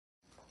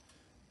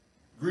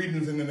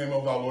Greetings in the name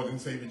of our Lord and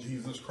Savior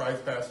Jesus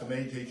Christ. Pastor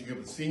A.J.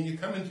 Gibbons Sr.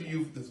 coming to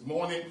you this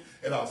morning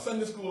at our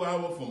Sunday School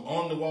Hour from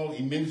On the Wall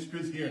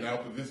Ministries here in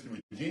Alta Vista,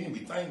 Virginia. We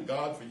thank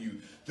God for you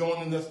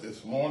joining us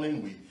this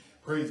morning. We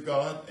praise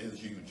God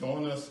as you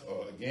join us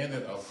again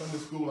at our Sunday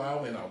School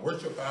Hour and our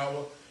worship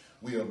hour.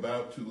 We are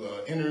about to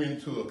enter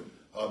into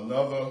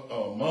another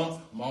month,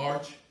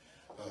 March,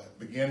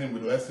 beginning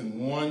with lesson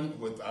 1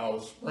 with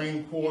our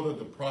spring quarter,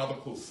 the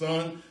prodigal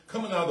son,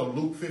 coming out of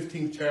Luke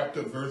 15th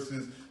chapter,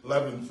 verses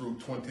 11 through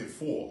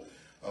 24.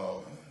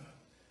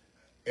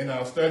 In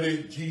our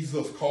study,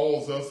 Jesus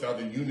calls us out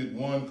of Unit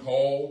 1,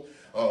 called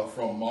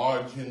from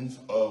margins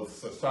of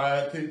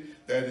society.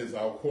 That is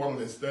our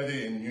quarterly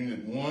study in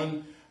Unit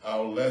 1.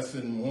 Our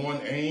lesson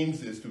 1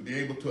 aims is to be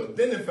able to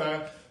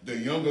identify the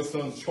younger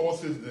son's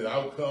choices, the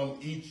outcome,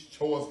 each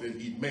choice that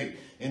he'd make,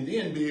 and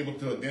then be able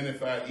to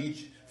identify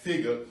each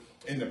figure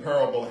in the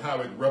parable, how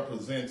it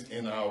represents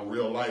in our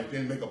real life,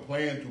 then make a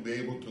plan to be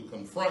able to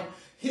confront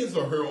his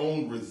or her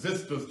own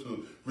resistance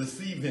to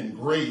receiving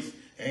grace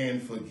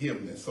and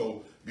forgiveness.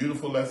 So,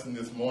 beautiful lesson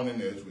this morning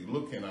as we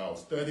look in our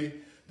study.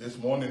 This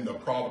morning, the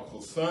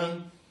prodigal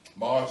son,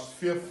 March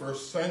 5th,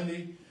 first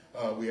Sunday.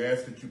 We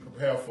ask that you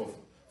prepare for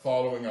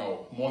following our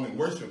morning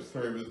worship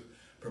service,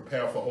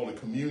 prepare for Holy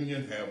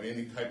Communion, have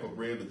any type of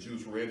bread or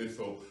juice ready,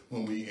 so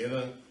when we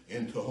enter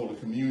into Holy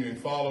Communion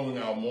following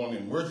our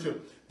morning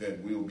worship,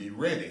 that we'll be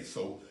ready.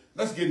 So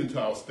let's get into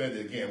our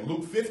study again.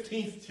 Luke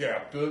 15th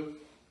chapter,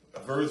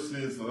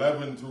 verses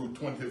 11 through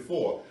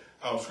 24.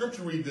 Our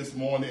scripture read this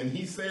morning, and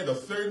he said, a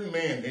certain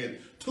man had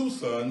 2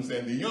 sons,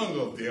 and the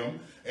younger of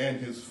them and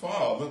his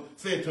father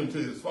said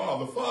unto his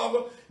father,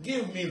 Father,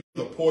 give me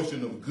the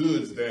portion of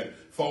goods that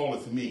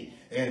falleth me.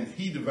 And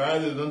he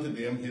divided unto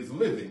them his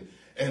living.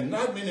 And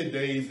not many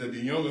days that the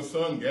younger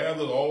son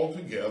gathered all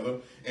together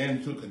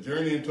and took a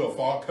journey into a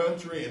far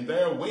country, and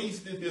there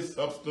wasted his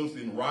substance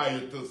in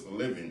riotous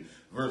living.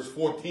 Verse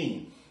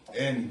 14.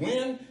 And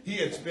when he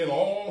had spent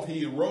all,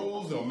 he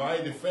arose a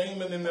mighty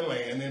famine in the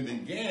land and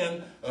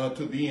began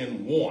to be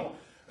in want.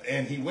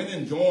 And he went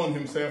and joined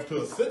himself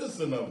to a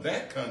citizen of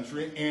that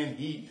country, and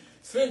he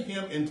sent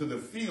him into the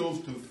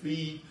fields to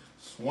feed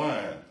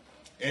swine.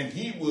 And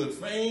he would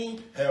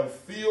fain have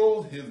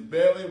filled his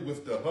belly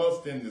with the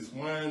husk, and the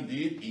swine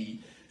did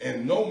eat,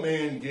 and no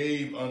man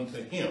gave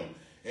unto him.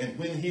 And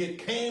when he had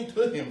came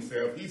to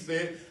himself, he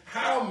said,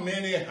 how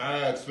many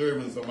hired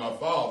servants of my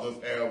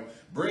father's have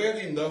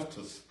bread enough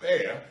to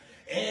spare,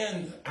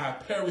 and I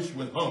perish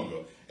with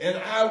hunger? And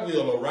I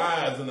will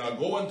arise, and I'll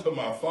go unto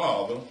my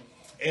father,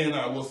 and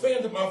I will say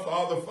unto my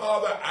father,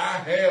 Father, I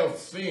have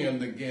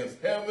sinned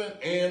against heaven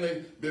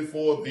and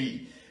before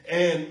thee,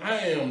 and I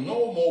am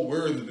no more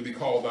worthy to be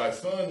called thy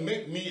son.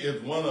 Make me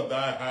as one of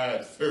thy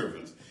hired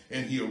servants.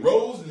 And he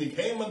arose and he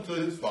came unto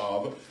his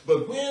father.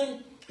 But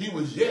when he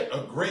was yet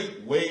a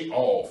great way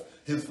off,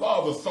 his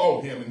father saw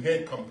him and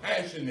had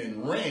compassion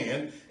and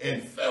ran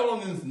and fell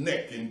on his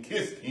neck and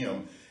kissed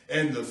him.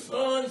 And the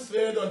son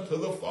said unto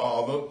the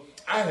father,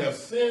 I have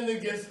sinned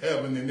against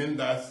heaven and in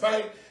thy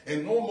sight,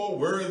 and no more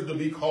worthy to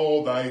be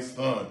called thy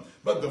son.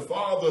 But the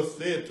father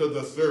said to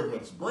the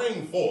servants,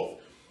 bring forth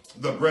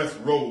the breast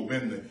robe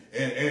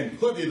and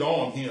put it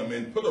on him,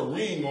 and put a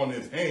ring on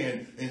his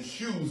hand and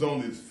shoes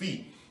on his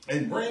feet,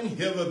 and bring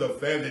hither the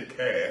fatted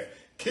calf,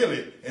 kill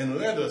it, and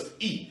let us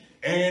eat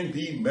and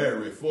be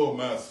merry. For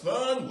my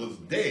son was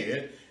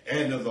dead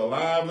and is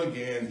alive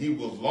again. He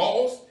was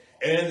lost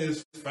and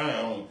is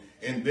found.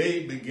 And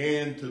they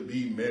began to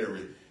be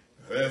merry.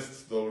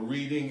 That's the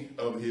reading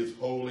of his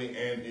holy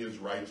and his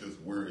righteous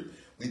word.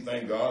 We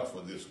thank God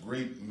for this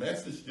great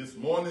message this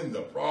morning,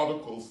 the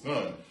prodigal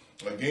son.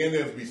 Again,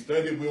 as we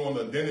study, we want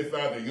to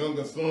identify the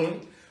younger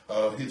son,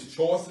 his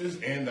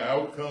choices and the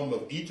outcome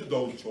of each of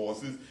those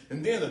choices,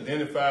 and then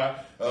identify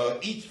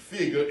each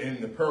figure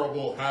in the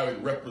parable, how it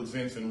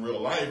represents in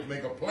real life,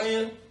 make a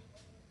plan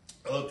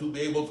to be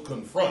able to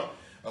confront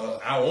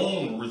our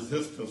own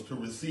resistance to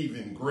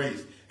receiving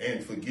grace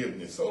and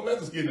forgiveness. So let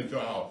us get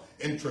into our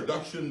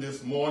introduction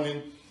this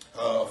morning.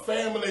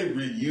 Family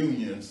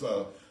reunions.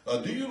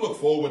 Do you look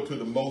forward to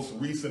the most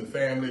recent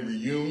family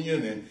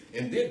reunion,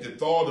 and did the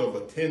thought of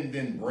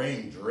attending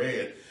bring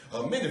dread?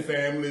 Many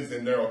families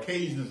and their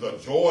occasions are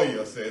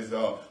joyous as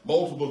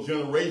multiple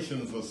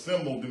generations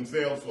assemble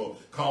themselves for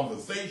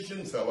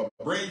conversation,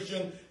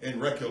 celebration,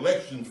 and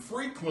recollection,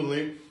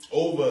 frequently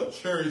over a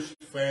church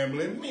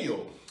family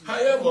meal.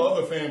 However,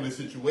 other family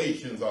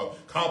situations are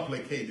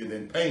complicated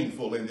and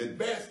painful, and at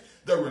best,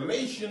 the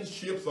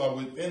relationships are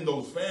within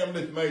those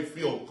families may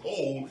feel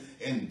cold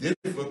and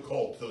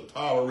difficult to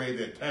tolerate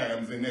at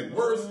times. And at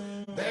worst,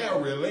 their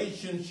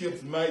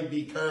relationships might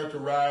be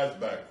characterized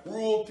by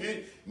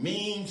cruelty,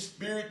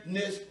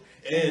 mean-spiritedness,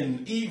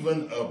 and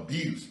even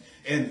abuse.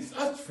 And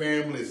such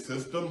family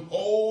system,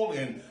 whole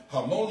and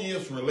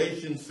harmonious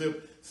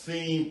relationship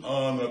seem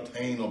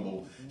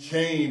unattainable.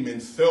 Shame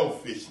and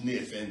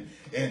selfishness and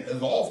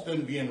is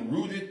often being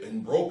rooted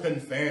in broken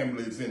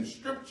families. And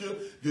scripture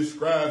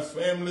describes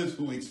families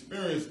who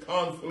experience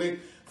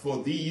conflict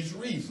for these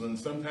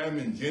reasons. Sometime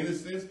in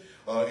Genesis,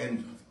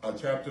 in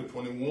chapter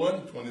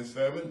 21,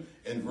 27,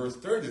 and verse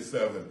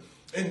 37.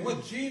 And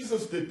would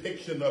Jesus'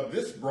 depiction of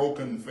this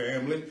broken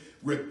family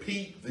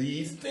repeat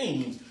these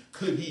themes?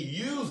 Could he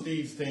use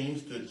these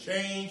themes to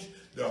change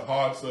the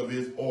hearts of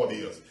his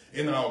audience?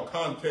 In our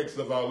context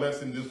of our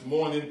lesson this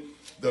morning,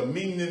 the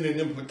meaning and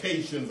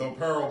implications of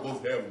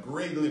parables have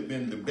greatly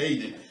been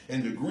debated,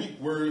 and the Greek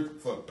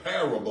word for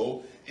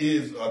parable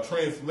is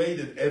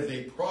translated as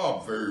a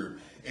proverb.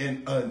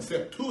 In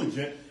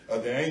Septuagint,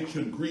 the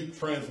ancient Greek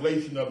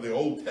translation of the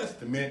Old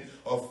Testament,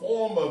 a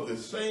form of the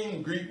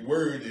same Greek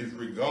word is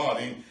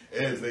regarded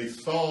as a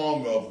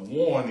song of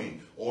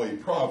warning or a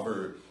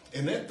proverb.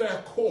 And at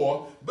their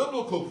core,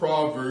 biblical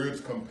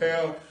proverbs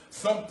compare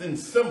something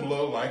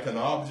similar like an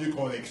object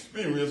or an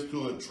experience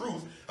to a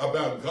truth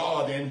about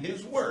God and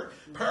his work.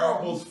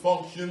 Parables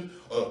function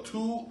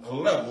two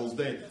levels,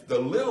 the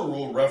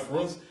literal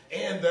reference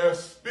and their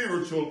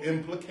spiritual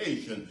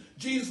implication.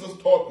 Jesus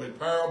taught with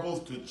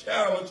parables to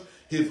challenge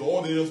his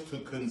audience to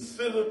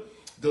consider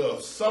the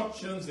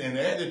assumptions and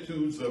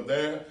attitudes of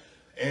their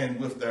and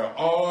with their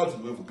odds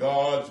with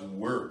God's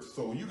work.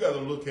 So you got to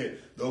look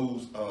at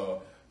those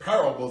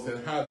parables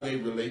and how they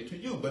relate to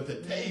you. But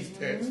today's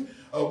text,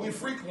 we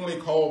frequently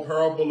call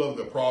parable of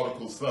the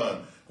prodigal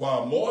son,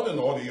 while modern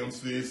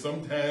audiences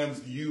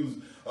sometimes use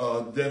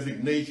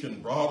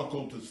designation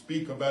prodigal to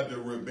speak about the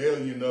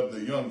rebellion of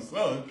the young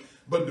son.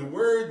 But the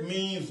word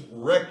means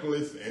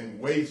reckless and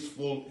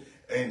wasteful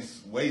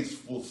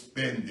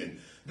spending.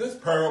 This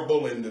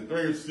parable in the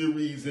third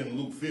series in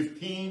Luke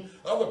 15,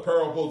 other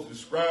parables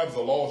describes a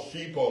lost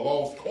sheep or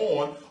lost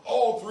coin.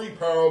 All three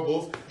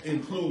parables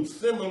include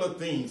similar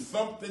themes.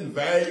 Something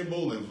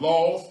valuable is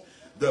lost,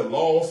 the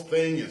lost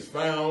thing is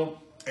found,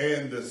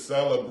 and the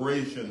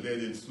celebration that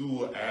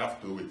ensued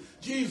afterward.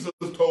 Jesus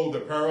told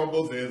the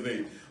parables as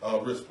a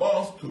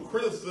response to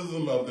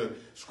criticism of the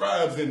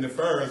scribes and the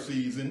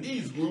Pharisees, and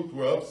these groups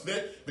were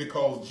upset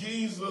because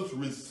Jesus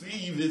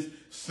receiveth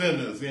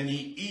sinners and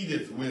he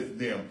eateth with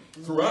them.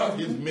 Throughout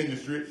his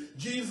ministry,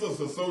 Jesus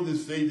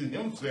associated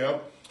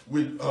himself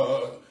with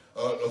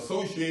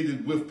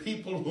associated with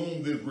people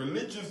whom the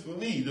religious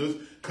leaders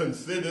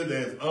considered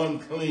as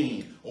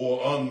unclean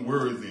or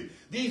unworthy.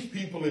 These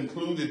people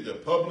included the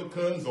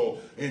publicans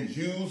and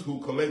Jews who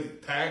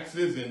collected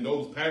taxes, and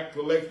those tax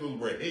collectors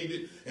were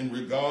hated and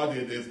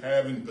regarded as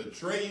having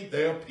betrayed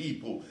their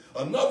people.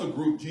 Another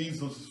group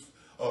Jesus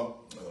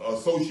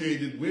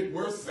associated with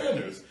were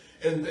sinners.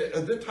 And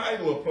the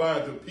title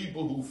applied to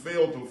people who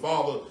failed to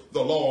follow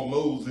the law of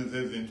Moses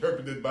as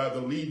interpreted by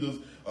the leaders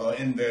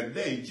in that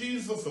day.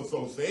 Jesus'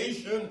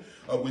 association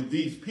with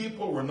these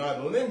people were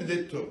not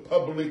limited to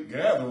public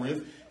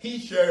gatherings. He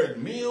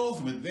shared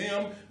meals with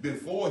them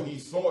before he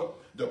sought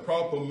the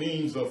proper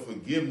means of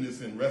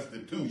forgiveness and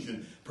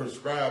restitution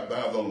prescribed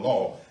by the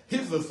law.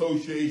 His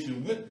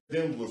association with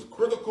them was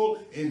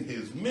critical in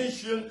his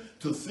mission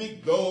to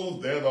seek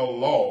those that are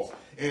lost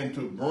and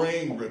to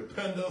bring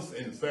repentance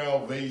and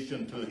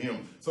salvation to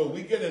him. So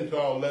we get into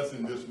our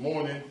lesson this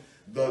morning,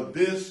 the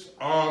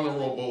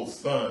dishonorable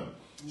son.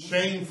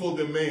 Shameful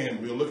demand.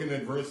 We're looking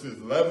at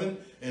verses 11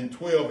 and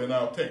 12 in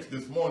our text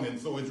this morning.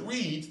 So it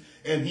reads,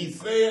 and he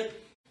said,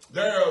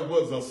 there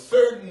was a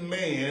certain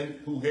man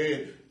who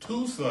had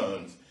two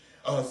sons.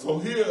 So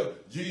here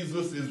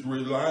Jesus is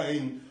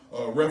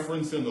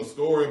referencing a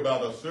story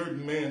about a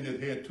certain man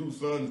that had two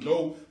sons,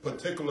 no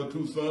particular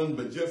two sons,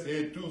 but just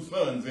had two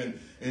sons.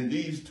 And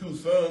these two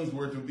sons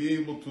were to be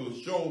able to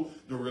show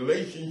the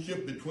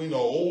relationship between an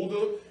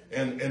older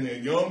and a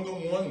younger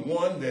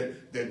one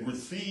that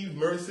received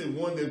mercy,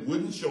 one that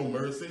wouldn't show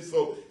mercy.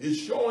 So it's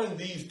showing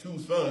these two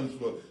sons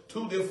for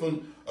two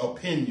different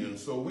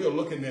opinions. So we're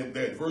looking at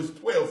that. Verse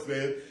 12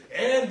 says,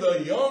 and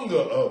the younger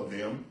of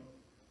them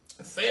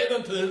said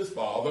unto his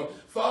father,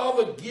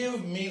 Father,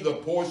 give me the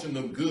portion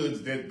of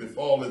goods that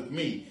befalleth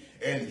me.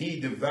 And he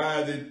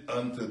divided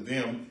unto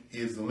them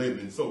his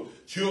living. So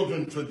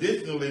children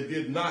traditionally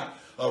did not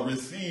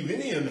receive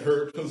any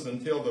inheritance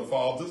until the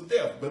father's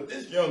death. But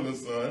this younger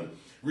son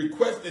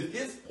requested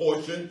his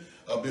portion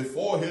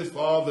before his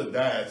father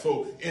died.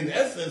 So in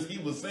essence, he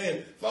was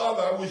saying,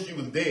 Father, I wish you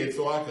was dead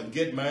so I could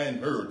get my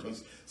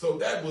inheritance. So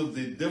that was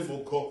the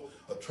difficult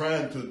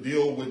trying to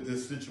deal with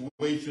this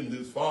situation.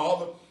 His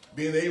father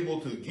being able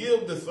to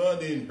give the son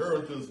the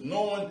inheritance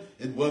knowing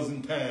it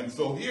wasn't time.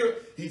 So here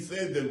he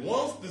said that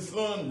once the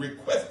son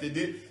requested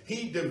it,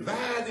 he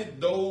divided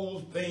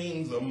those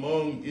things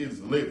among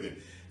his living.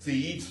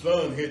 See, each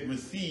son had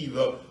received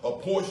a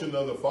portion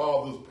of the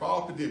father's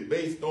property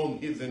based on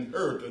his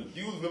inheritance.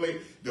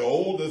 Usually, the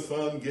older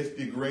son gets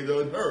the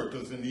greater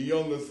inheritance and the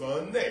younger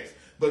son next.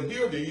 But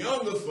here, the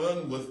younger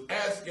son was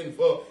asking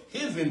for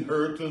his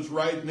inheritance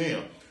right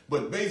now.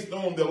 But based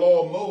on the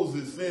law of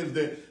Moses, says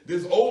that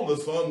this older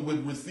son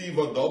would receive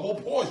a double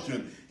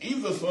portion.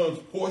 Either son's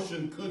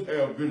portion could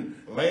have been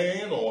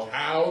land or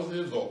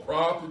houses or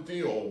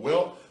property or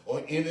wealth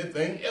or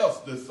anything else.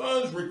 The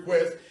son's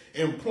request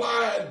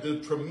implied the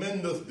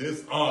tremendous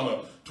dishonor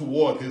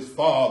toward his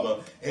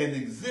father and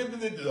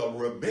exhibited a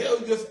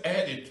rebellious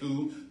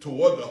attitude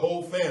toward the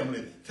whole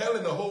family,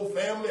 telling the whole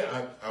family,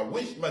 I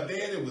wish my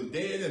daddy was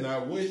dead and I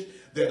wish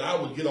that I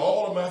would get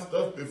all of my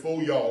stuff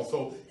before y'all.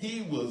 So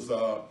he was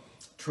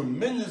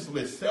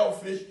tremendously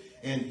selfish,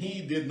 and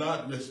he did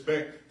not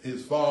respect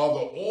his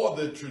father or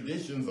the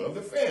traditions of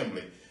the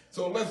family.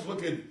 So let's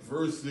look at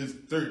verses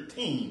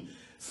 13,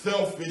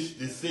 selfish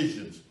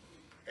decisions,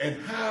 and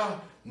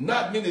how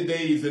not many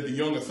days that the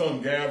younger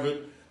son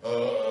gathered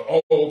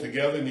all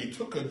together, and he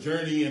took a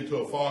journey into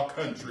a far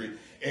country,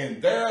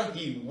 and there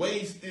he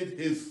wasted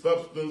his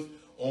substance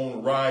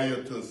on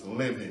riotous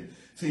living.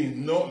 See,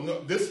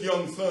 this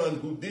young son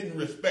who didn't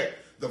respect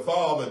the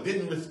father,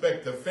 didn't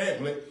respect the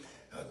family,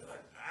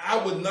 I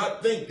would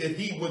not think that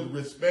he would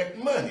respect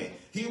money.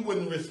 He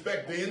wouldn't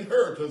respect the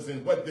inheritance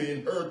and what the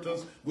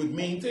inheritance would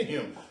mean to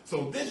him.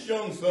 So this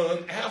young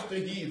son, after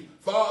his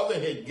father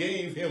had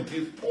gave him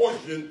his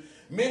portion,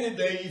 many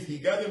days he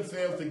got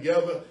himself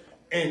together,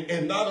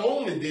 and not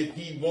only did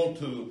he want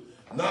to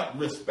not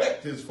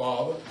respect his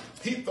father,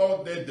 he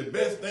thought that the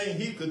best thing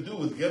he could do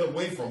was get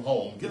away from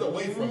home, get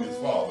away from his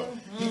father.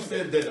 He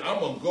said that I'm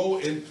going to go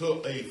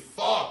into a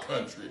far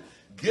country,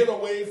 get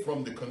away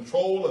from the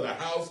control of the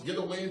house, get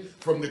away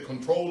from the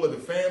control of the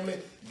family,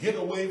 get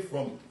away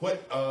from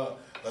what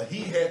he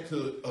had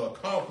to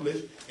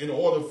accomplish in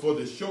order for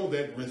to show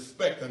that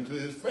respect unto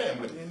his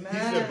family. Amen. He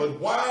said, but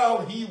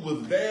while he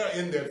was there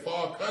in that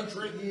far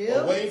country,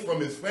 away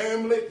from his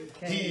family,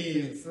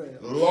 he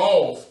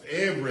lost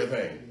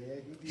everything.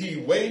 He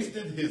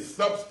wasted his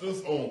substance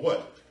on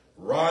what?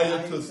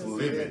 Riotous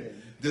living.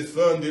 The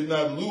son did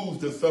not lose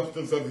the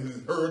substance of his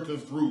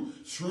inheritance through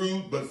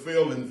shrewd but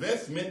failed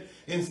investment,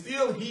 and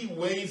still he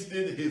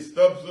wasted his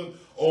substance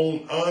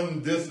on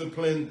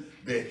undisciplined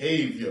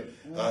behavior.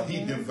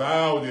 He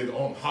devoured it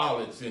on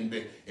harlots in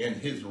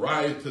his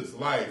riotous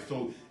life.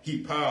 So he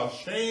piled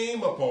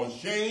shame upon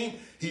shame.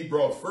 He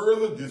brought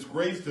further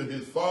disgrace to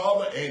his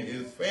father and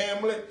his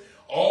family,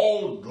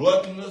 all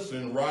gluttonous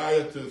and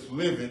riotous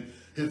living.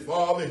 His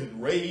father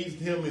had raised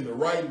him in the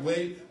right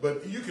way,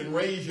 but you can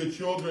raise your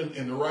children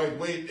in the right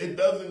way. It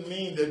doesn't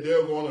mean that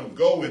they're going to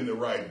go in the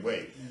right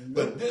way.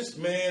 But this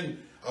man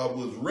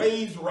was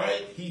raised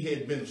right. He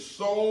had been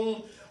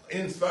sown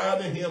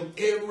inside of him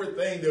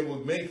everything that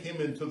would make him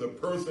into the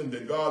person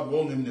that God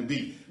wanted him to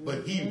be.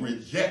 But he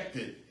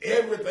rejected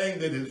everything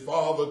that his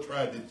father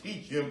tried to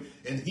teach him,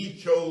 and he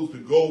chose to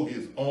go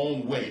his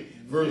own way.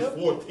 Verse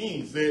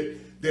 14 said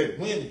that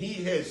when he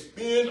had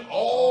spent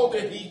all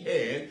that he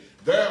had,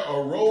 there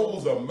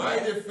arose a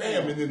mighty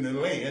famine in the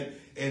land,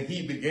 and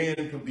he began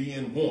to be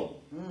in want.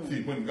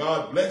 See, when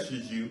God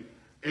blesses you,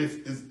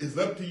 it's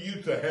up to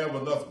you to have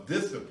enough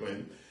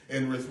discipline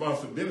and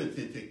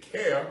responsibility to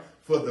care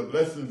for the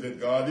blessings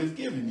that God has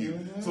given you.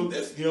 So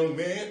this young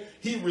man,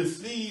 he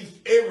receives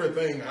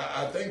everything.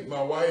 I think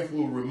my wife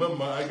will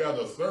remember I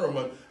got a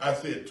sermon. I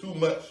said too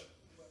much,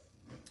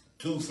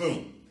 too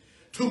soon.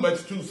 Too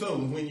much too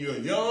soon. When you're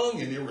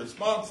young and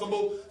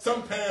irresponsible,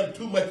 sometimes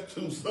too much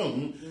too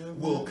soon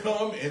will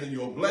come and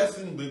your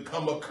blessing will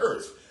become a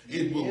curse.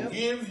 It will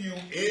give you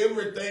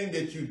everything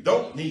that you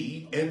don't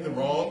need at the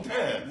wrong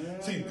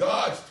time. See,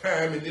 God's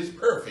timing is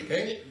perfect,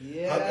 ain't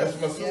it? That's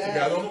what my sister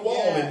got on the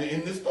wall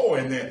in the store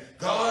in there.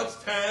 God's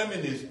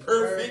timing is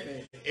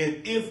perfect.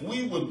 And if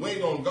we would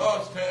wait on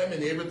God's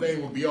timing,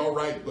 everything will be all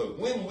right. But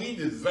when we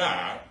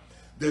desire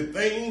the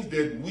things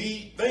that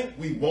we think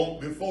we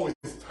want before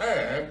it's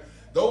time,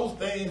 those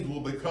things will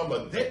become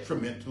a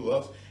detriment to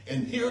us.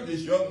 And here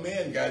this young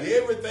man got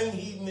everything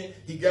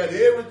he got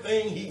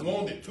everything he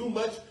wanted too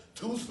much,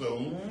 too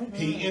soon.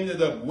 He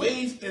ended up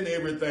wasting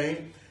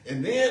everything.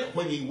 And then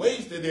when he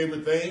wasted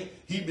everything,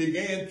 he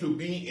began to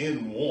be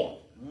in want.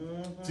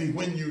 See,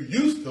 when you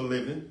used to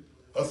living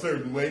a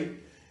certain way,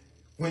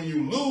 when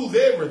you lose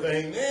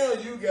everything, now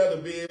you got to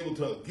be able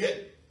to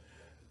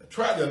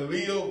try to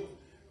live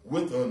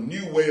with a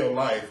new way of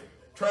life,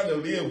 trying to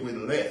live with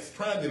less,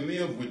 trying to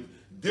live with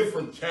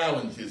different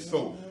challenges.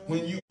 So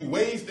when you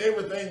waste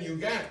everything you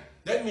got,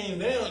 that means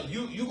now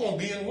you're going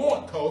to be in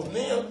want, because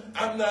now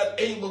I'm not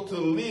able to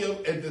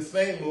live at the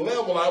same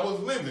level I was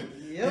living.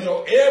 You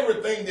know,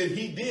 everything that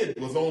he did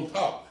was on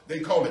top. They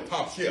call it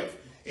top shelf.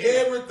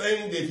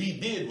 Everything that he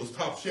did was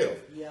top shelf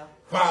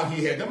while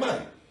he had the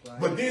money.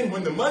 But then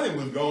when the money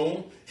was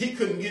gone, he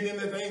couldn't get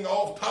anything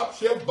off top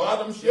shelf,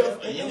 bottom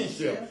shelf, or any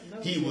shelf.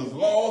 He was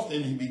lost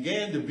and he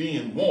began to be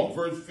in want.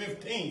 Verse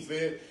 15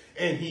 said,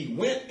 and he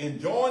went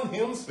and joined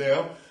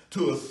himself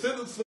to a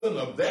citizen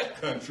of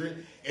that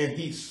country, and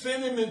he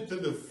sent him into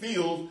the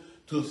fields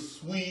to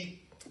feed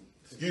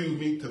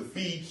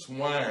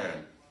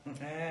swine.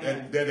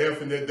 That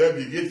F and that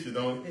W gets you,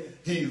 don't it?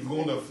 He's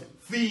going to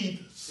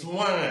feed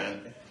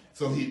swine.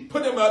 So he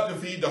put him out to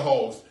feed the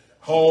hogs.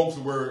 Hogs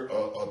were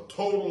a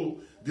total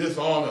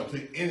dishonor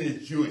to any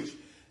Jewish.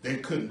 They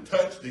couldn't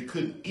touch, they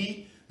couldn't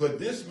eat. But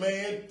this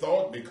man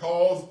thought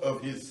because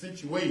of his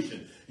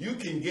situation, you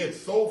can get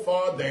so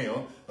far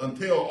down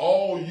until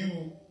all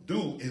you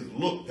do is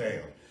look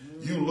down.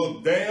 You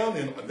look down,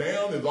 and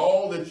down is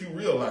all that you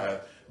realize.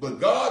 But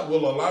God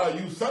will allow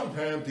you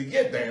sometimes to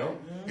get down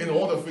in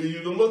order for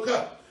you to look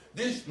up.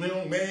 This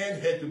young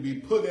man had to be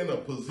put in a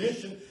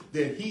position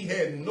that he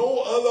had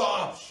no other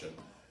option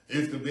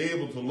is to be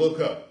able to look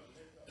up.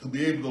 To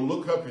be able to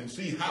look up and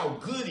see how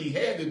good he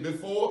had it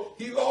before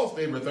he lost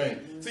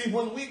everything. See,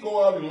 when we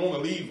go out and want to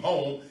leave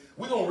home,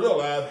 we're going to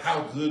realize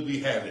how good we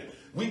have it.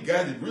 We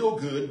got it real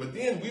good, but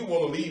then we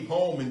want to leave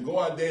home and go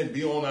out there and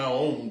be on our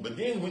own. But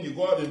then when you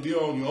go out and be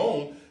on your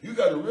own, you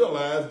got to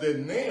realize that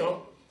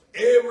now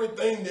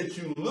everything that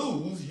you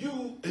lose,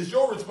 it's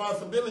your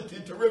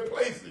responsibility to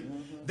replace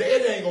it.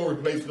 Dad ain't going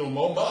to replace it no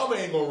more. Mama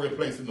ain't going to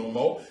replace it no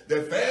more.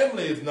 That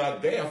family is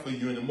not there for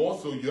you anymore,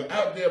 so you're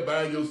out there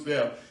by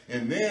yourself.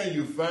 And then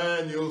you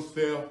find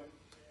yourself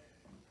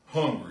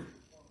hungry.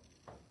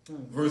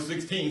 Verse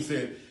 16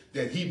 said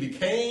that he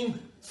became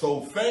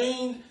so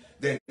faint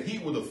that he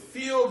would have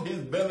filled his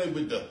belly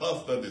with the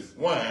husk of the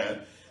swine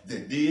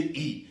that did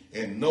eat.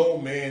 And no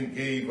man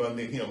gave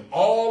unto him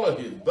all of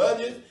his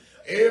budget.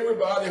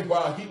 Everybody,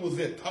 while he was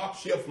at top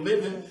shelf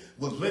living,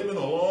 was living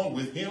along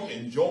with him,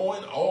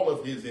 enjoying all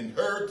of his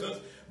inheritance.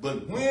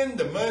 But when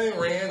the money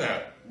ran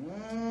out,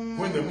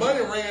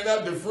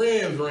 the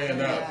friends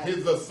ran out,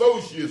 his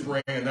associates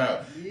ran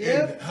out.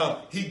 And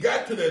he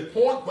got to that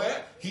point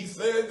where he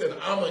said that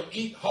I'm going to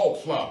eat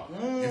hog slop.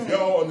 If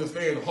y'all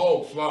understand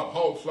hog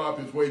slop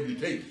is where you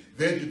take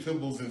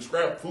vegetables and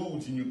scrap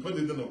foods and you put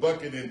it in a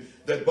bucket, and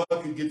that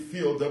bucket gets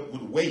filled up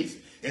with waste,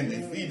 and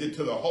they feed it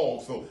to the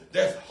hog. So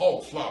that's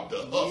hog slop, the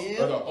husk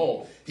of the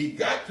hog. He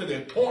got to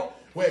that point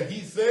where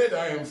he said,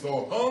 I am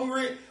so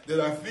hungry that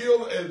I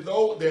feel as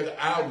though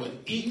that I would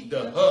eat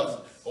the husk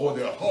or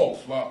the hog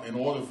slop in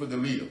order for to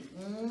live.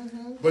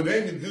 But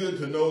ain't it good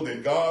to know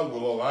that God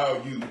will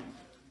allow you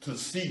to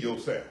see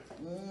yourself?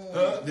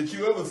 Did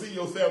you ever see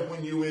yourself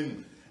when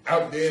you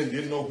out there and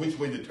didn't know which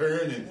way to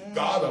turn, and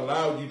God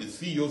allowed you to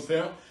see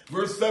yourself?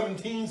 Verse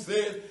 17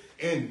 says,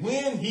 and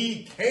when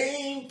he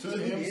came to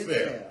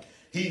himself,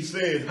 he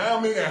said, how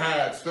many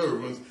hired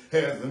servants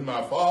has in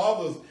my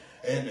father's,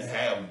 and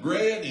have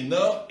bread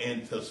enough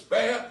and to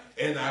spare,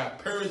 and I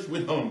perish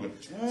with hunger?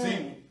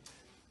 See,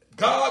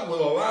 God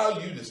will allow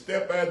you to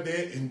step out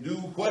there and do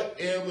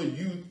whatever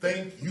you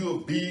think you're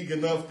big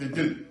enough to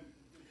do.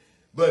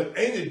 But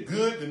ain't it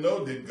good to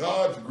know that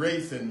God's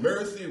grace and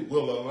mercy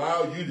will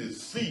allow you to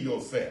see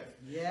yourself?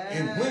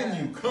 And when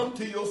you come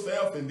to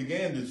yourself and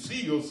begin to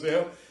see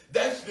yourself,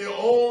 that's the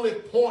only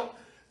point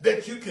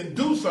that you can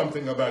do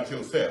something about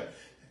yourself.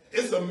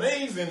 It's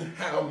amazing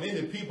how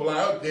many people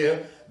out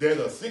there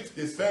that are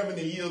 60,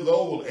 70 years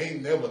old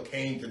ain't never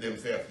came to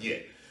themselves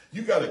yet.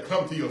 You got to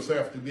come to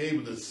yourself to be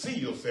able to see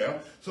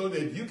yourself so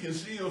that you can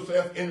see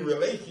yourself in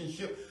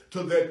relationship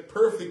to that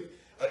perfect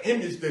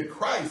image that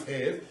Christ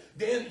has.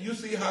 Then you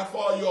see how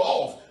far you're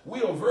off.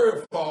 We are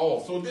very far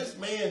off. So this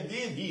man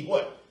he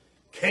what?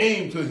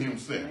 Came to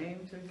himself.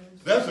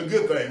 That's a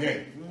good thing, ain't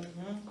it?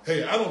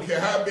 Hey, I don't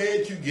care how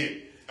bad you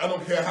get. I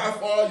don't care how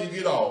far you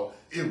get off.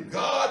 If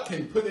God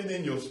can put it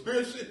in your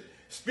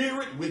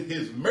spirit with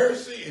his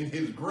mercy and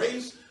his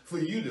grace for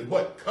you to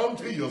what? Come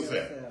to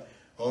yourself.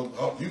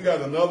 You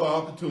got another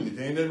opportunity,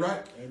 ain't that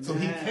right? Amen. So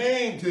he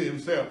came to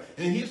himself,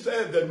 and he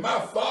said that my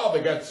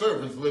father got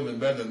servants living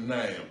better than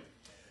I am.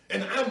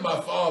 And I'm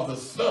my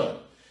father's son,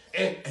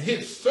 and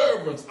his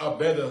servants are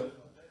better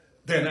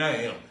than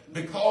I am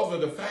because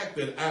of the fact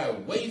that I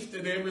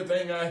wasted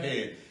everything I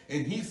had.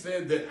 And he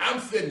said that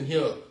I'm sitting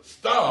here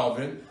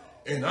starving,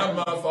 and I'm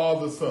my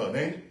father's son,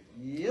 ain't it?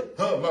 Yep.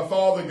 My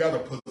father got a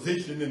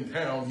position in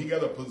town. He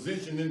got a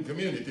position in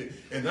community.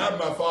 And I'm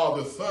my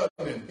father's son,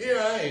 and here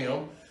I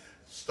am,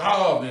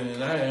 starving,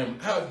 and I am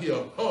out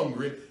here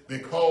hungry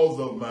because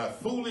of my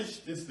foolish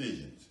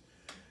decisions.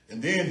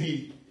 And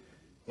then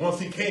once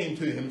he came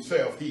to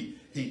himself, he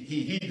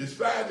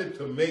decided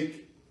to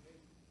make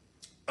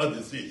a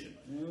decision.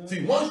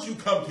 See, once you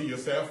come to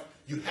yourself,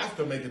 you have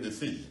to make a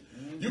decision.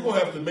 You're going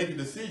to have to make a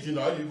decision.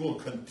 Are you going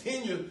to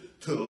continue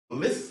to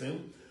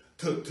listen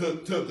to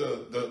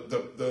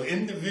the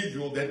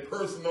individual, that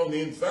person on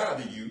the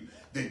inside of you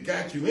that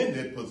got you in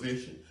that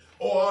position?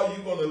 Or are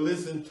you going to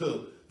listen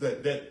to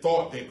that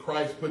thought that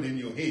Christ put in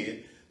your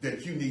head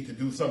that you need to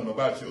do something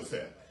about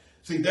yourself?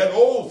 See, that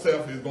old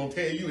self is going to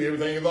tell you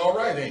everything is all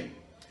right, ain't it?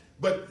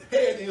 But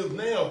here it is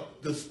now,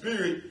 the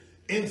spirit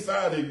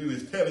inside of you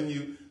is telling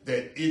you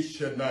that it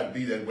should not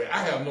be that way.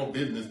 I have no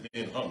business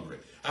being hungry.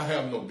 I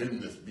have no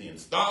business being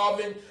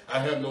starving. I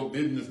have no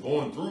business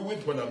going through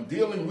with what I'm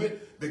dealing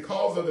with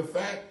because of the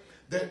fact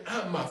that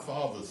I'm my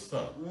father's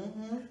son.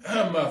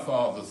 I'm my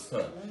father's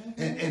son.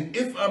 And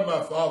if I'm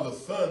my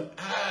father's son,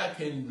 I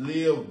can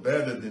live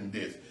better than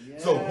this.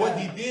 So what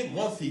he did,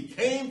 once he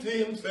came to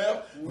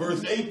himself,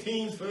 verse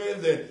 18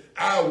 says that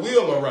I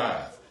will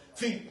arise.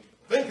 See,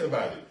 think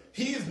about it.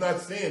 He is not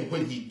saying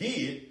what he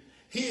did.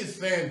 He is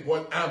saying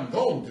what I'm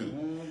going to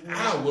do.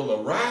 I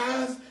will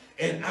arise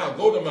and I'll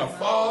go to my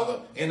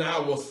father and I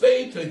will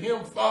say to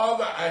him,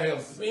 Father, I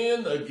have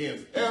sinned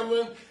against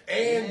heaven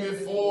and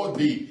before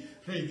thee.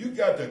 So you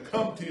got to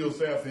come to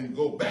yourself and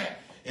go back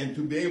and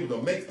to be able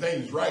to make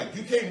things right.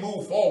 You can't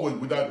move forward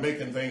without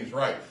making things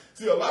right.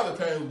 See, a lot of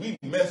times we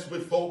mess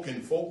with folk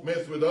and folk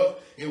mess with us,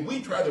 and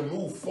we try to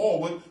move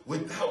forward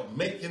without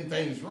making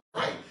things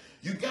right.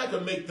 You got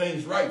to make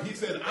things right. He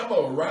said, I'm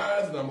going to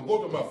rise and I'm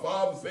going to go to my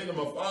father, say to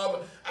my father,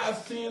 I've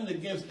sinned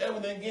against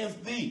heaven and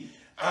against thee.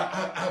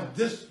 I've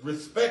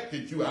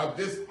disrespected you. I've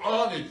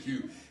dishonored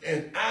you.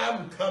 And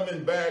I'm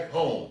coming back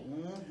home.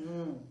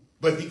 Mm-hmm.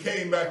 But he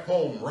came back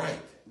home right.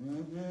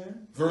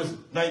 Mm-hmm. Verse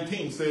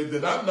 19 says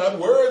that I'm not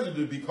worthy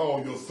to be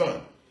called your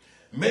son.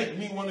 Make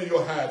me one of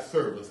your hired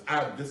servants.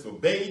 I've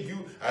disobeyed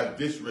you. I've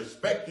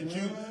disrespected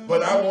you. Mm-hmm.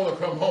 But I want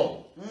to come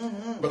home.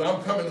 Mm-hmm. But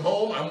I'm coming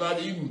home. I'm not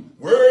even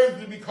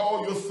worthy to be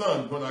called your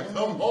son. When I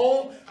come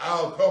home,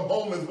 I'll come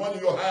home as one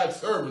of your hired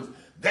servants.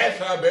 That's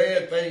how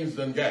bad things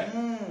done got.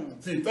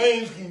 Mm. See,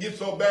 things can get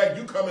so bad,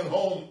 you coming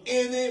home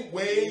any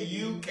way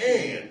you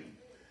can.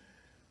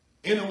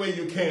 Any way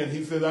you can.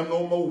 He said, I'm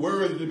no more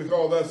worthy to be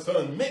called thy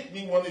son. Make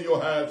me one of your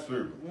hired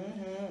servants.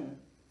 Mm-hmm.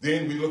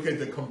 Then we look at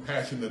the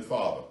compassionate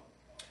father.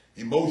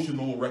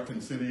 Emotional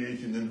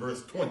reconciliation in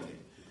verse 20.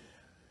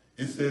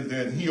 It says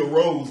that he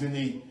arose and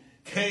he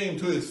came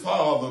to his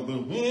father,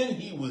 but when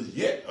he was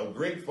yet a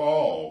great far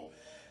off,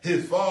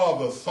 his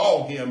father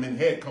saw him and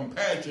had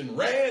compassion,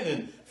 ran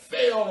and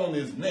fell on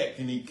his neck,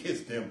 and he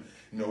kissed him.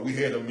 You know, we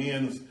had a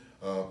men's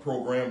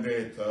program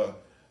there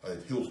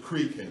at Hills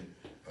Creek, and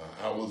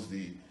I was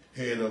the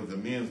head of the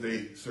Men's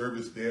Day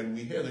service there, and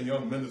we had a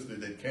young minister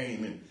that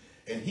came,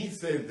 and he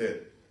said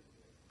that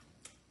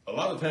a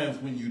lot of times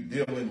when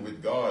you're dealing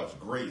with God's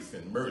grace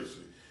and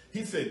mercy,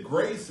 he said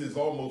grace is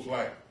almost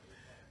like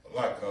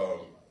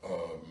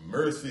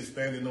mercy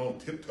standing on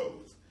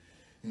tiptoes.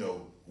 You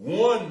know,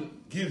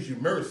 one gives you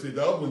mercy,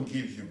 the other one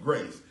gives you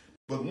grace.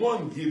 But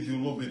one gives you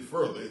a little bit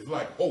further. It's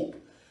like hope.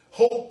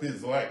 Hope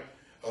is like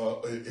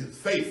it's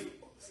faith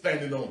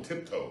standing on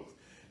tiptoes.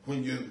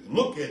 When you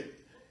look at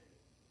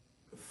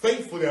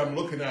faithfully, I'm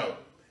looking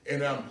out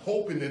and I'm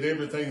hoping that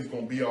everything's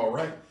going to be all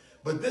right.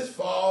 But this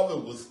father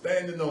was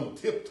standing on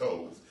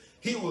tiptoes.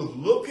 He was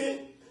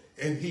looking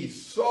and he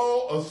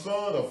saw a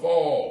son afar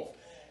off.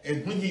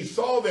 And when he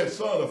saw that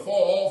son afar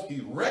off,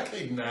 he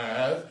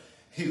recognized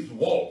his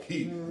walk.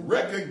 He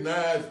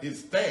recognized his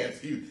stance.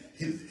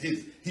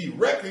 He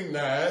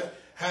recognized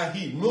how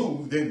he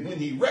moved. And when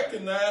he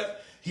recognized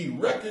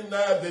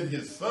that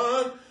his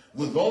son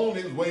was on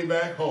his way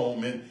back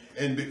home.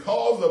 And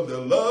because of the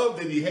love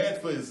that he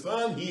had for his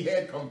son, he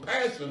had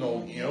compassion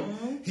on him.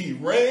 Mm-hmm. He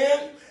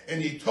ran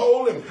and he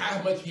told him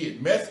how much he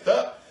had messed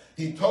up.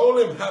 He told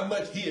him how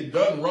much he had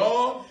done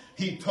wrong.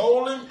 He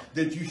told him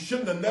that you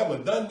shouldn't have never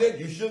done that.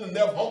 You shouldn't have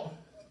never home.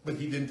 But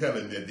he didn't tell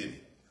him that, did he?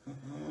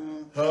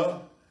 Mm-hmm. Huh?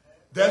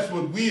 That's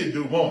what we'd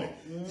do, won't it?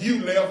 Mm-hmm.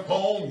 You left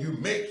home, you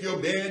make your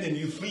bed and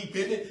you sleep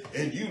in it,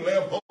 and you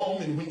left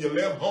home, and when you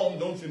left home,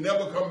 don't you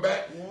never come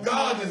back? Mm-hmm.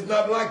 God is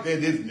not like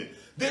that, isn't it?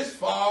 This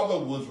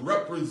father was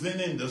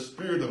representing the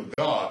Spirit of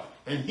God.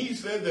 And he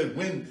said that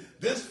when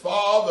this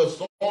father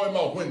saw him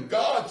out, when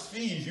God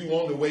sees you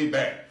on the way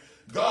back,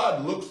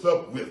 God looks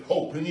up with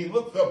hope and he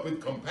looks up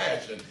with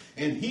compassion.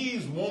 And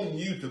he's wanting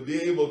you to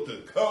be able to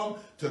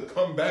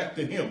come back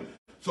to him.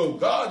 So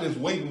God is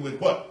waiting with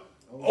what?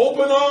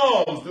 Open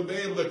arms to be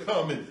able to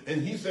come.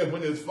 And he said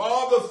when his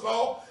father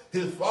saw,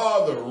 his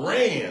father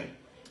ran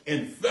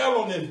and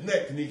fell on his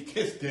neck and he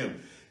kissed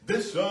him.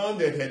 This son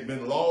that had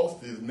been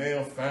lost is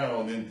now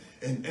found.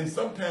 And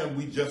sometimes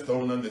we just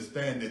don't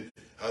understand it.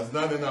 It's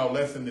not in our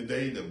lesson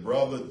today. The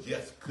brother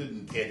just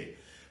couldn't get it.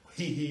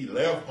 He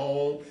left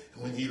home.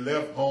 When he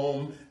left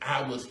home,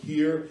 I was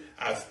here.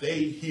 I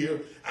stayed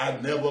here. I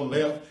never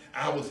left.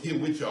 I was here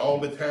with you all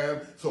the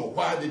time. So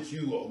why did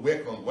you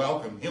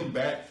welcome him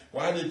back?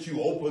 Why did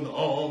you open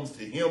arms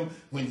to him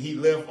when he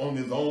left on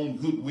his own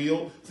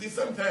goodwill? See,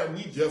 sometimes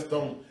we just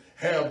don't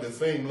have the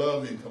same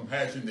love and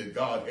compassion that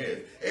God has.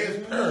 As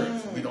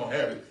parents, we don't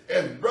have it.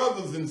 As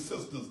brothers and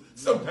sisters,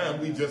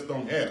 sometimes we just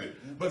don't have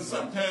it. But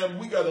sometimes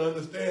we got to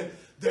understand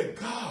that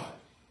God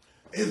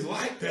is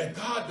like that.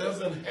 God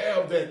doesn't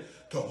have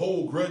that to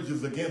hold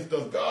grudges against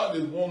us. God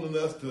is wanting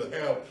us to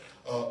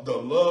have the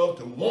love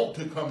to want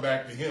to come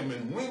back to him.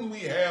 And when we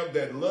have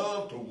that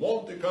love to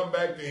want to come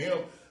back to him,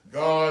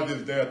 God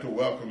is there to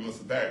welcome us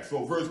back.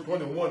 So verse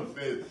 21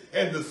 says,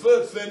 and the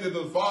son said to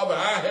the father,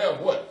 I have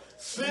what?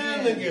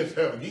 Sinned against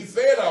heaven. He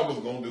said I was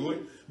going to do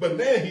it. But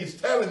then he's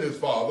telling his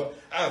father,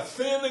 I've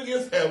sinned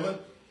against heaven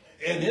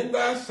and in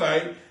thy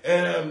sight,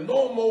 and am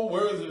no more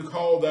worthy to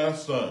call thy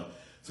son.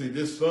 See,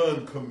 this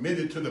son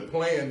committed to the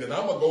plan that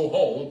I'm going to go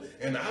home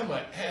and I'm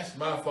going to ask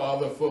my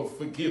father for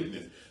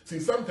forgiveness. See,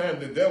 sometimes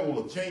the devil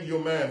will change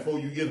your mind before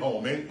you get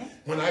home. And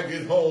when I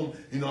get home,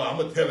 I'm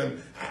going to tell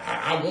him,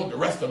 I want the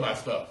rest of my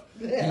stuff.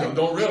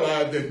 Don't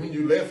realize that when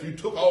you left, you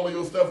took all of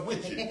your stuff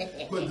with you.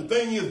 But the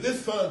thing is,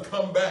 this son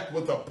come back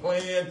with a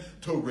plan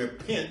to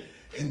repent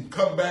and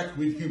come back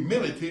with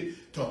humility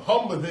to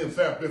humble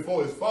himself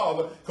before his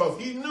father, because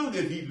he knew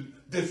that he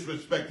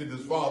disrespected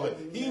his father.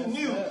 He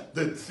knew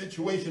the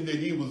situation that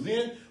he was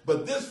in,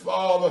 but this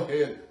father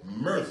had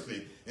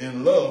mercy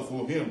and love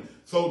for him.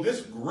 So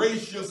this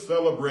gracious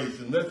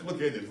celebration, let's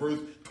look at it, verse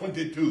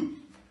 22.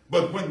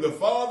 But when the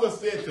father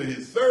said to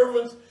his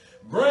servants,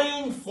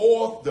 bring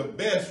forth the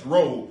best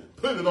robe,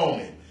 put it on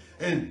him,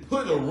 and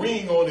put a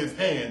ring on his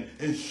hand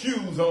and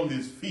shoes on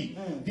his feet.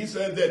 He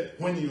said that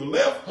when you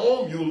left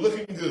home, you were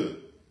looking good.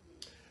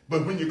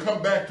 But when you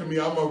come back to me,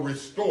 I'm going to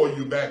restore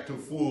you back to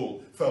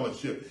full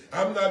fellowship.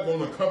 I'm not going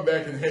to come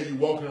back and have you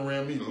walking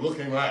around me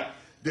looking like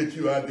that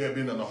you out there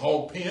been in a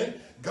hog pen.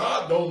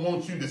 God don't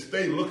want you to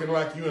stay looking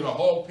like you in a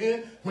hog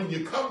pen. When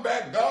you come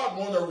back, God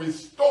want to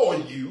restore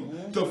you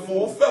to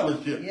full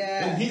fellowship.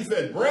 Yeah. And he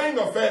said, bring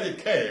a fatted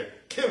calf,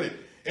 kill it,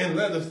 and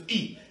let us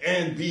eat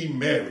and be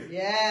merry.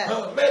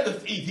 Yeah. Let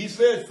us eat. He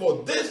said,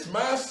 for this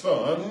my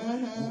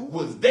son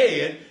was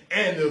dead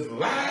and is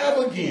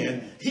alive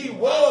again. He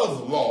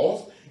was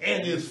lost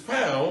and is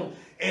found,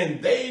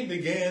 and they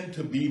began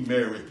to be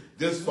merry.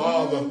 This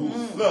father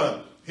whose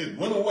son had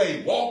went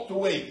away, walked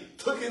away,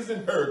 took his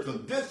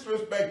inheritance,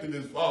 disrespected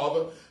his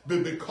father,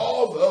 but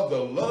because of the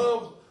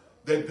love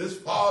that this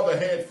father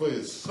had for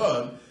his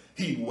son,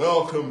 he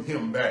welcomed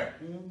him back.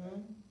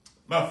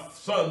 My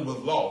son was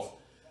lost,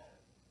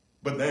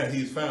 but now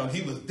he's found.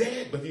 He was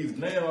dead, but he's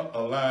now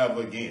alive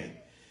again.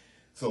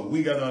 So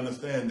we got to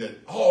understand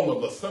that all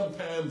of us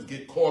sometimes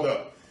get caught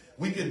up.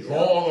 We get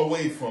drawn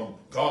away from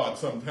God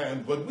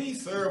sometimes, but we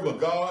serve a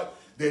God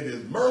that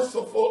is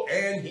merciful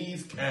and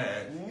he's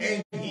kind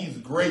and he's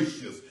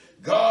gracious.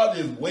 God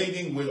is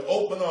waiting with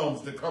open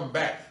arms to come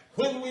back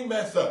when we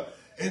mess up.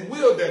 And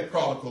we're that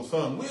prodigal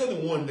son. We're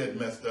the one that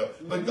messed up.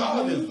 But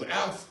God is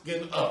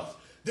asking us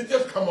to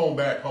just come on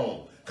back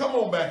home. Come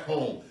on back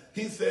home.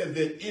 He said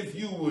that if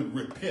you would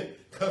repent,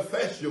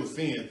 confess your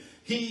sin,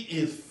 he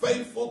is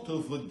faithful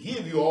to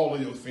forgive you all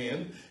of your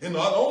sins. And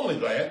not only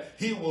that,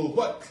 he will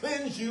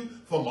cleanse you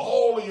from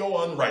all of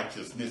your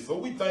unrighteousness. So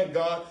we thank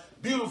God.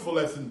 Beautiful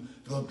lesson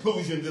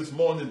conclusion this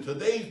morning.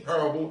 Today's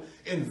parable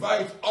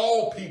invites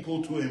all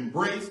people to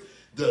embrace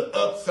the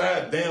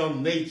upside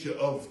down nature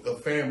of the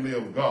family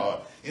of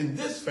God. In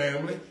this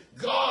family,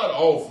 God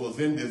offers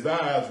and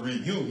desires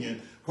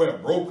reunion where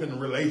broken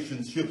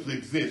relationships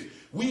exist.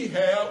 We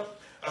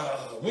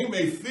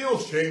may feel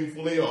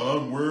shamefully or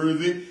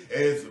unworthy,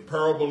 as the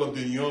parable of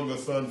the younger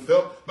son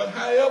felt, but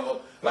however,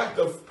 like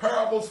the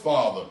parable's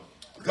father,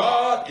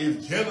 God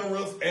is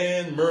generous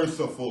and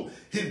merciful.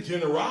 His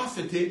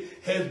generosity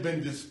has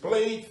been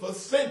displayed for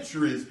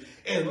centuries,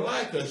 and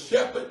like a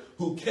shepherd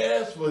who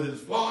cares for his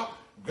flock,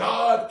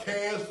 God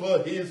cares for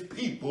his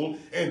people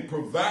and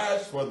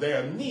provides for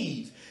their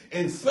needs.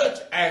 And such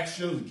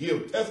actions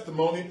give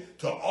testimony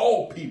to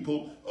all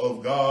people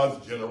of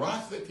God's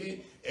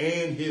generosity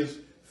and his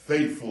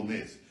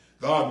faithfulness.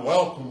 God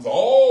welcomes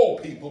all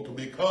people to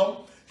become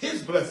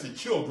his blessed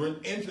children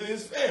into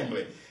his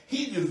family.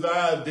 He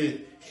desires that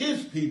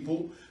his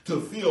people to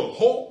feel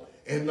hope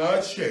and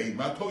not shame.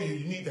 I told you,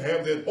 you need to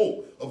have that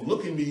hope of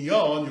looking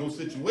beyond your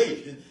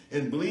situation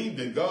and believe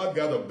that God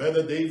got a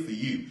better day for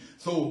you.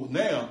 So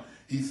now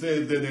he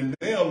says that, and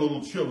now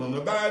little children,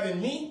 abide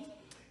in me,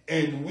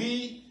 and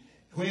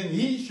when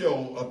he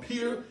shall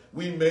appear,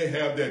 we may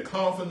have that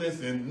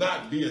confidence and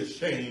not be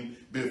ashamed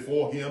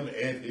before him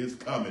at his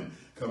coming.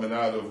 Coming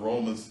out of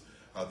Romans,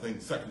 I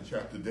think, 2nd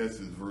chapter, this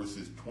is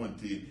verses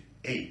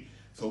 28.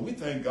 So we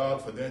thank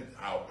God for that.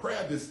 Our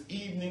prayer this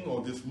evening,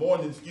 or this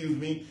morning,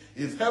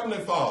 is, Heavenly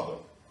Father,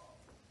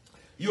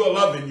 you're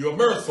loving, you're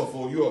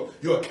merciful,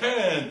 you're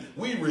kind.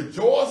 We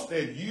rejoice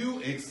that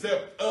you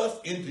accept us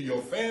into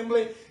your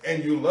family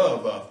and you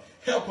love us.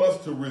 Help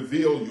us to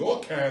reveal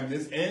your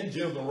kindness and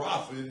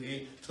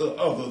generosity to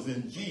others.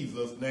 In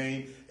Jesus'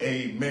 name,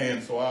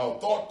 amen. So our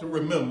thought to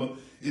remember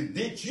is,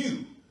 did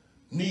you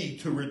need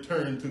to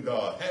return to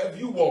God? Have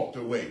you walked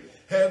away?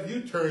 Have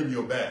you turned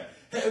your back?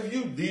 Have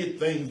you did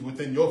things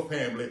within your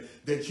family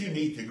that you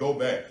need to go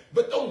back?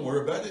 But don't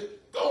worry about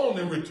it. Go on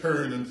and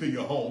return into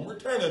your home.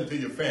 Return into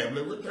your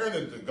family. Return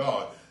into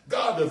God.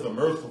 God is a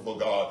merciful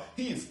God.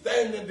 He is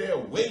standing there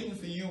waiting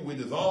for you with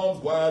his arms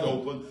wide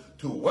open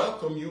to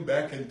welcome you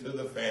back into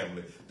the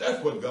family.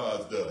 That's what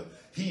God's done.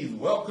 He's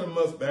welcomed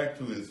us back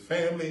to his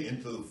family,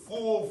 into the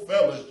full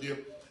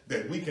fellowship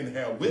that we can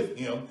have with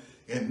him.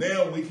 And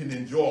now we can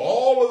enjoy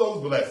all of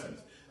those blessings.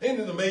 Ain't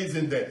it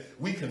amazing that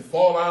we can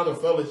fall out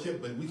of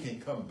fellowship, but we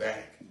can come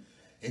back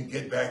and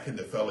get back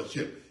into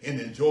fellowship and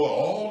enjoy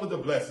all of the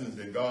blessings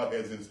that God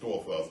has in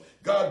store for us.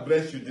 God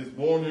bless you this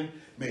morning.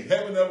 May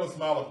heaven ever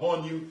smile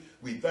upon you.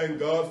 We thank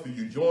God for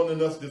you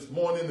joining us this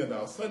morning in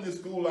our Sunday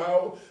school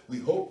hour. We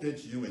hope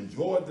that you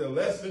enjoyed the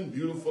lesson,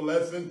 beautiful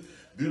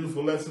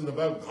lesson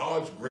about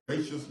God's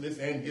graciousness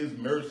and his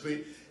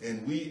mercy.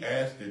 And we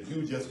ask that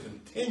you just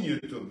continue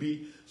to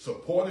be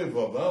supportive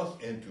of us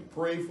and to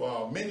pray for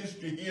our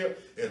ministry here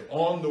at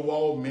On the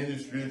Wall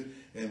Ministries.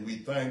 And we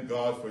thank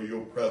God for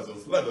your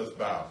presence. Let us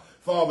bow.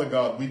 Father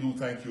God, we do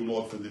thank you,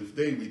 Lord, for this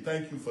day. We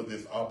thank you for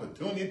this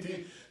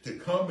opportunity to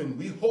come, and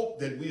we hope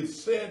that we have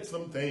said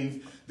some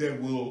things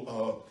that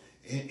will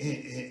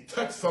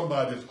touch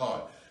somebody's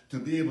heart, to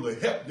be able to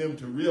help them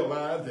to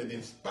realize that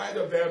in spite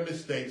of their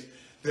mistakes,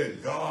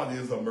 that God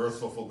is a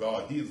merciful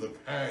God. He is a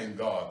kind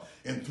God.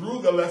 And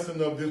through the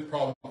lesson of this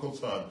prodigal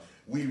son,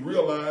 we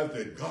realize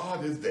that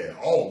God is there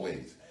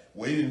always,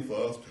 waiting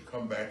for us to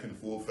come back in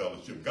full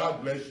fellowship.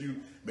 God bless you.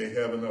 May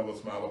heaven ever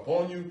smile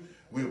upon you.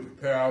 We'll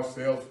prepare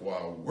ourselves for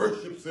our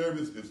worship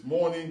service this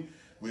morning.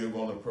 We are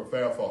going to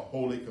prepare for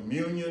Holy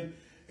Communion.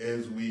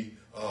 As we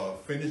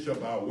finish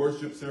up our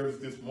worship service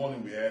this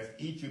morning, we ask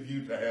each of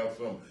you to have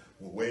some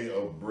way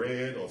of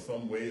bread or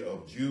some way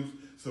of juice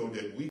so that we